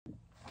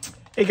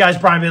Hey guys,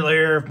 Brian Bitler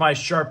here. My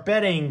sharp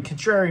betting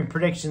contrarian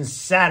predictions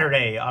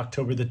Saturday,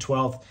 October the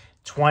 12th,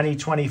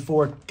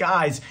 2024.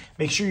 Guys,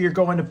 make sure you're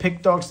going to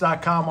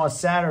pickdawgz.com on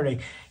Saturday.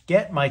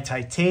 Get my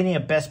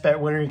titanium best bet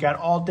winner. You got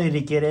all day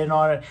to get in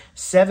on it.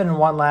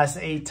 7-1 last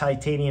 8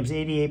 titaniums,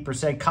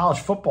 88%. College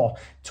football,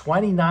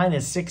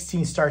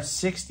 29-16 starts,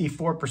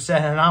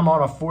 64%. And I'm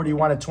on a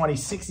 41-20,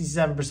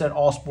 67%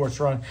 all sports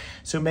run.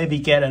 So maybe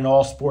get an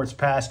all sports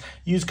pass.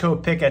 Use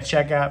code PICK at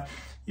checkout.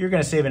 You're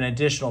going to save an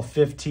additional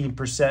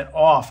 15%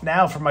 off.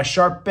 Now for my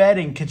sharp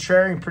betting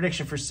contrarian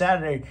prediction for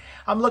Saturday,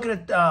 I'm looking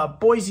at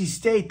Boise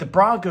State, the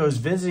Broncos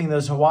visiting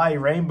those Hawaii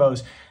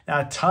Rainbows.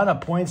 Now a ton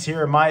of points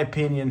here in my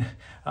opinion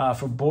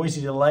for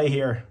Boise to lay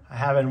here,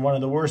 having one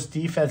of the worst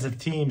defensive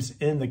teams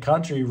in the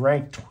country,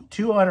 ranked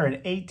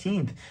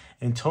 218th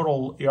in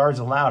total yards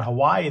allowed.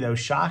 Hawaii, though,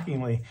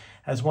 shockingly,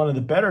 has one of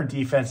the better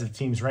defensive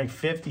teams, ranked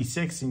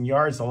 56th in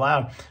yards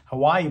allowed.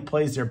 Hawaii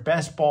plays their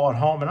best ball at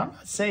home, and I'm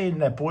not saying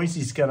that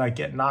Boise's going to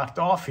get knocked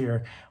off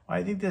here.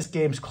 I think this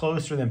game's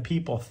closer than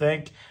people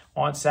think.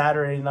 On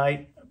Saturday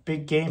night,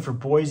 big game for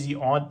Boise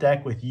on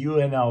deck with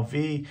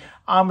UNLV.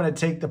 I'm going to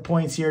take the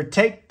points here.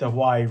 Take the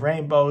Hawaii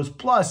Rainbows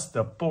plus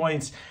the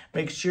points.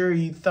 Make sure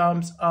you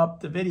thumbs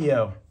up the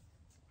video.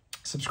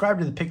 Subscribe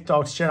to the Pick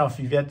Dawgz channel if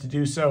you've yet to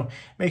do so.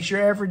 Make sure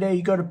every day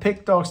you go to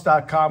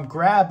pickdawgz.com,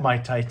 grab my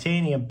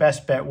titanium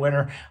best bet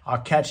winner.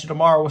 I'll catch you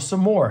tomorrow with some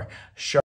more sharp